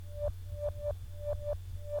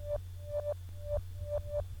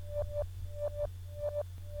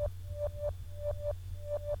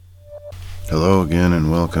Hello again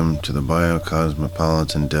and welcome to the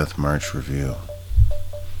Biocosmopolitan Death March Review.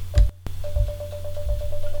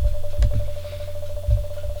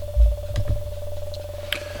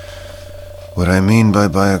 What I mean by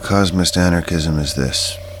biocosmist anarchism is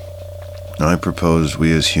this. I propose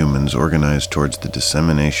we as humans organize towards the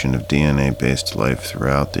dissemination of DNA-based life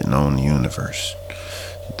throughout the known universe.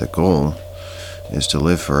 The goal is to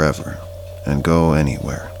live forever and go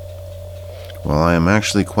anywhere. While I am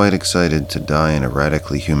actually quite excited to die in a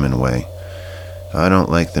radically human way, I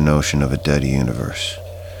don't like the notion of a dead universe.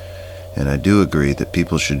 And I do agree that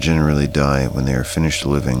people should generally die when they are finished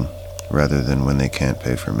living rather than when they can't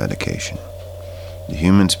pay for medication. The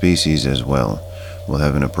human species as well will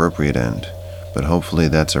have an appropriate end, but hopefully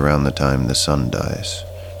that's around the time the sun dies,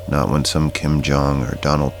 not when some Kim Jong or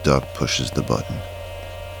Donald Duck pushes the button.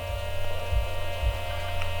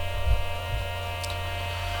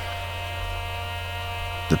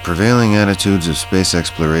 The prevailing attitudes of space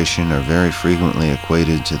exploration are very frequently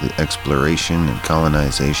equated to the exploration and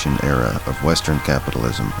colonization era of Western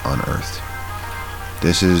capitalism on Earth.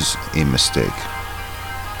 This is a mistake.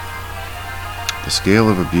 The scale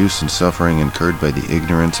of abuse and suffering incurred by the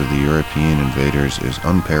ignorance of the European invaders is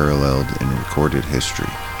unparalleled in recorded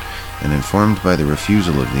history, and informed by the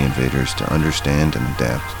refusal of the invaders to understand and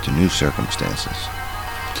adapt to new circumstances.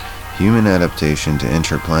 Human adaptation to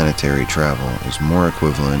interplanetary travel is more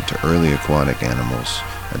equivalent to early aquatic animals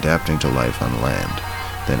adapting to life on land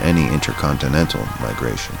than any intercontinental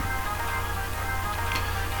migration.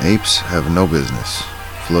 Apes have no business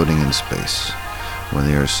floating in space when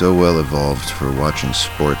they are so well evolved for watching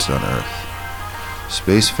sports on Earth.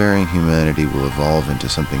 Spacefaring humanity will evolve into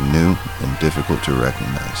something new and difficult to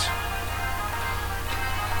recognize.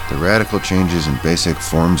 The radical changes in basic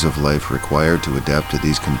forms of life required to adapt to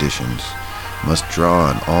these conditions must draw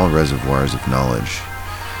on all reservoirs of knowledge,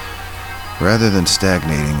 rather than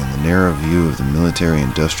stagnating in the narrow view of the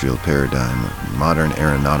military-industrial paradigm of modern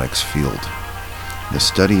aeronautics field. The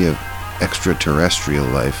study of extraterrestrial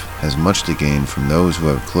life has much to gain from those who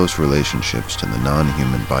have close relationships to the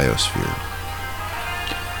non-human biosphere.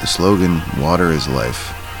 The slogan, "Water is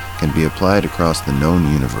life," can be applied across the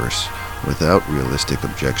known universe without realistic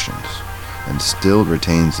objections, and still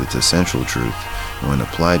retains its essential truth when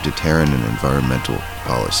applied to Terran and environmental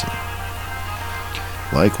policy.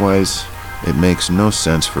 Likewise, it makes no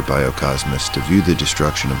sense for biocosmists to view the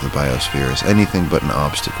destruction of the biosphere as anything but an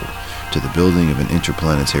obstacle to the building of an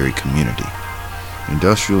interplanetary community.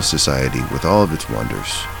 Industrial society, with all of its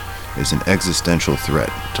wonders, is an existential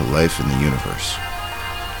threat to life in the universe.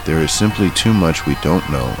 There is simply too much we don't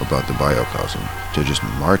know about the biocosm to just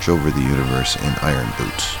march over the universe in iron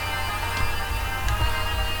boots.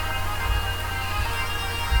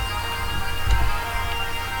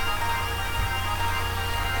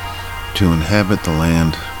 To inhabit the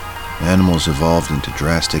land, animals evolved into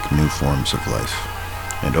drastic new forms of life,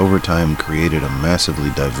 and over time created a massively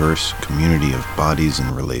diverse community of bodies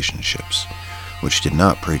and relationships, which did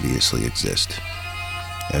not previously exist.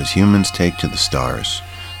 As humans take to the stars,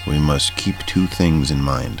 we must keep two things in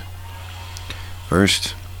mind.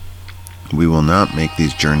 First, we will not make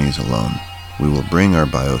these journeys alone. We will bring our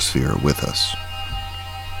biosphere with us.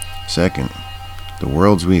 Second, the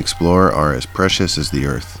worlds we explore are as precious as the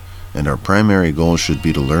Earth, and our primary goal should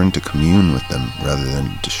be to learn to commune with them rather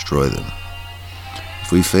than destroy them.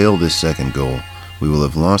 If we fail this second goal, we will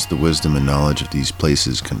have lost the wisdom and knowledge of these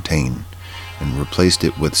places contain, and replaced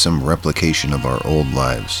it with some replication of our old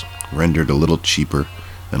lives, rendered a little cheaper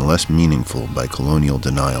and less meaningful by colonial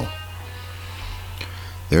denial.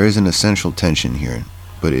 There is an essential tension here,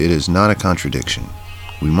 but it is not a contradiction.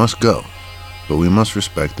 We must go, but we must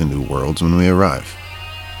respect the new worlds when we arrive.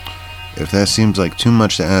 If that seems like too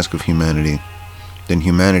much to ask of humanity, then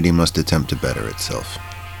humanity must attempt to better itself.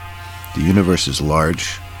 The universe is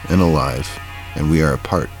large and alive, and we are a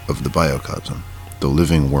part of the biocosm, the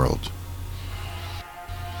living world.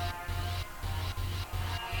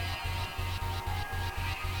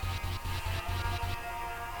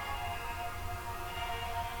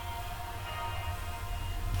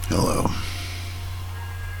 Hello.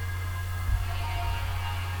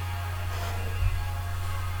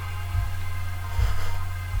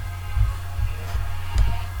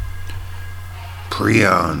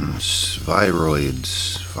 Prions,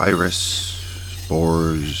 viroids, virus,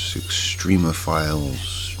 spores,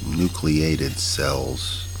 extremophiles, nucleated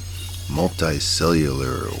cells,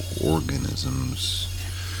 multicellular organisms,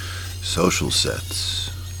 social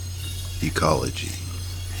sets, ecology,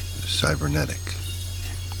 cybernetic,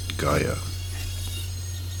 Gaia.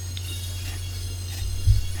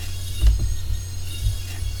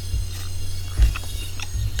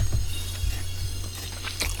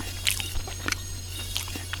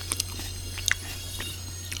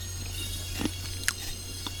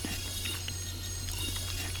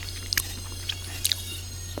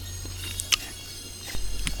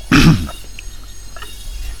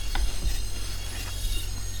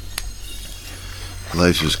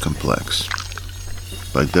 Life is complex.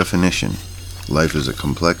 By definition, life is a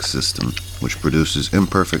complex system which produces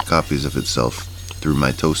imperfect copies of itself through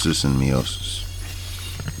mitosis and meiosis.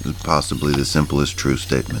 This is possibly the simplest true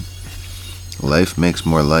statement. Life makes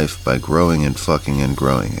more life by growing and fucking and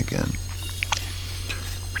growing again.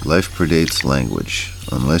 Life predates language,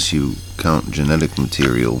 unless you count genetic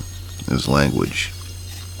material as language.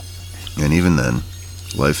 And even then,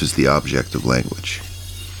 life is the object of language.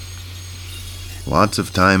 Lots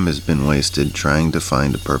of time has been wasted trying to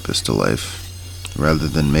find a purpose to life, rather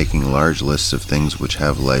than making large lists of things which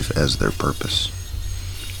have life as their purpose.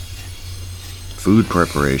 Food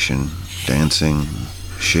preparation, dancing,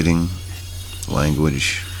 shitting,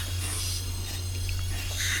 language.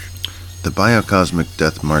 The Biocosmic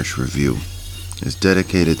Death March Review is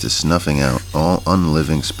dedicated to snuffing out all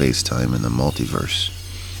unliving space-time in the multiverse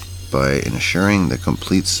by ensuring the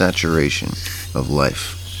complete saturation of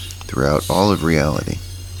life throughout all of reality.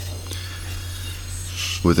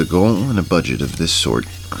 With a goal and a budget of this sort,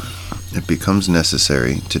 it becomes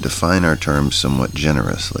necessary to define our terms somewhat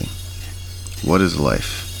generously. What is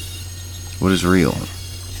life? What is real?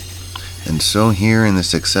 And so here in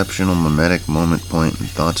this exceptional mimetic moment point in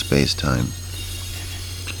thought space-time,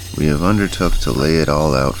 we have undertook to lay it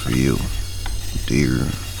all out for you, dear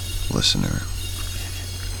listener.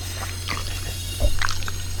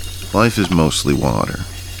 Life is mostly water.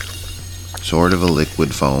 Sort of a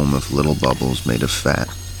liquid foam of little bubbles made of fat,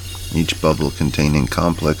 each bubble containing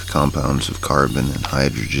complex compounds of carbon and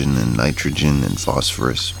hydrogen and nitrogen and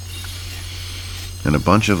phosphorus, and a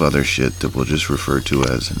bunch of other shit that we'll just refer to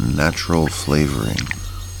as natural flavoring.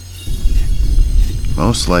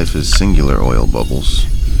 Most life is singular oil bubbles,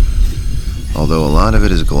 although a lot of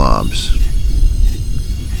it is globs.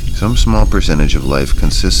 Some small percentage of life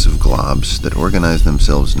consists of globs that organize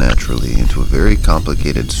themselves naturally into a very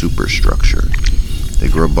complicated superstructure. They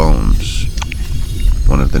grow bones,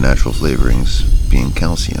 one of the natural flavorings being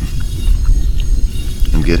calcium,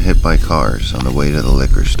 and get hit by cars on the way to the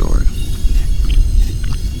liquor store.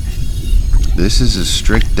 This is a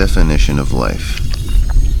strict definition of life.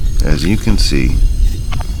 As you can see,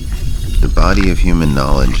 the body of human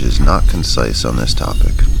knowledge is not concise on this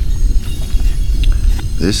topic.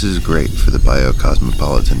 This is great for the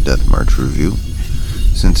Biocosmopolitan Death March Review,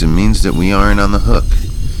 since it means that we aren't on the hook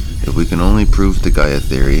if we can only prove the Gaia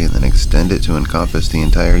theory and then extend it to encompass the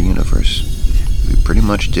entire universe. We pretty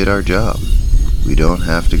much did our job. We don't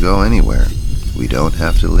have to go anywhere. We don't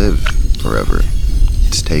have to live forever.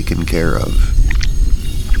 It's taken care of.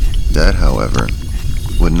 That, however,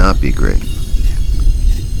 would not be great.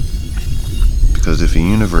 Because if a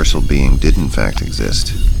universal being did in fact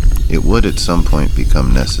exist, it would at some point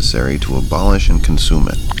become necessary to abolish and consume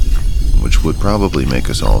it, which would probably make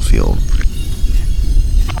us all feel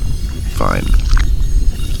fine.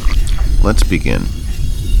 Let's begin.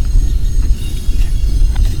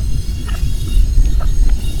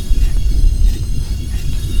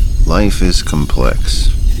 Life is complex.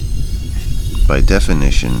 By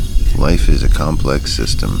definition, life is a complex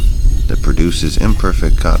system that produces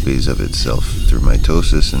imperfect copies of itself through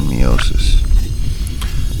mitosis and meiosis.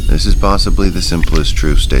 This is possibly the simplest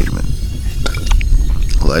true statement.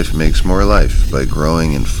 Life makes more life by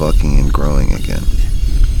growing and fucking and growing again.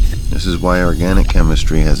 This is why organic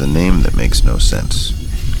chemistry has a name that makes no sense.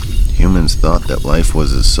 Humans thought that life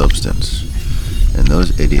was a substance, and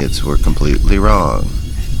those idiots were completely wrong.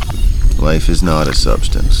 Life is not a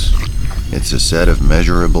substance. It's a set of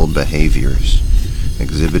measurable behaviors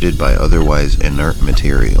exhibited by otherwise inert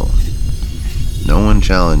material. No one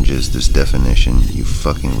challenges this definition, you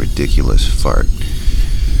fucking ridiculous fart.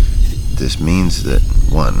 This means that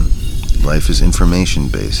 1. Life is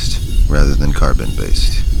information-based rather than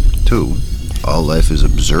carbon-based. 2. All life is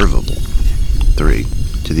observable. 3.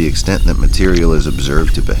 To the extent that material is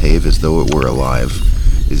observed to behave as though it were alive,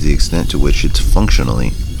 is the extent to which it's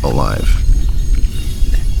functionally alive.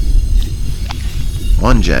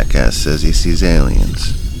 One jackass says he sees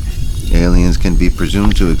aliens. Aliens can be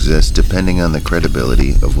presumed to exist depending on the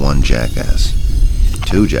credibility of one jackass.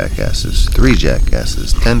 2 jackasses, 3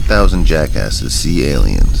 jackasses, 10,000 jackasses see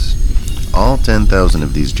aliens. All 10,000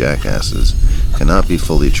 of these jackasses cannot be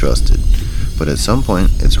fully trusted, but at some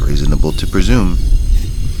point it's reasonable to presume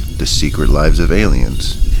the secret lives of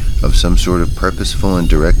aliens, of some sort of purposeful and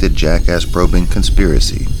directed jackass probing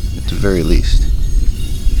conspiracy, at the very least.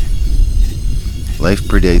 Life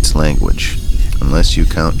predates language, unless you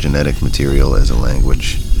count genetic material as a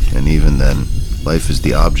language, and even then, life is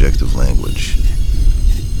the object of language.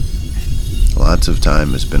 Lots of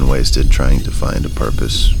time has been wasted trying to find a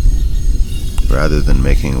purpose, rather than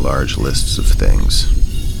making large lists of things.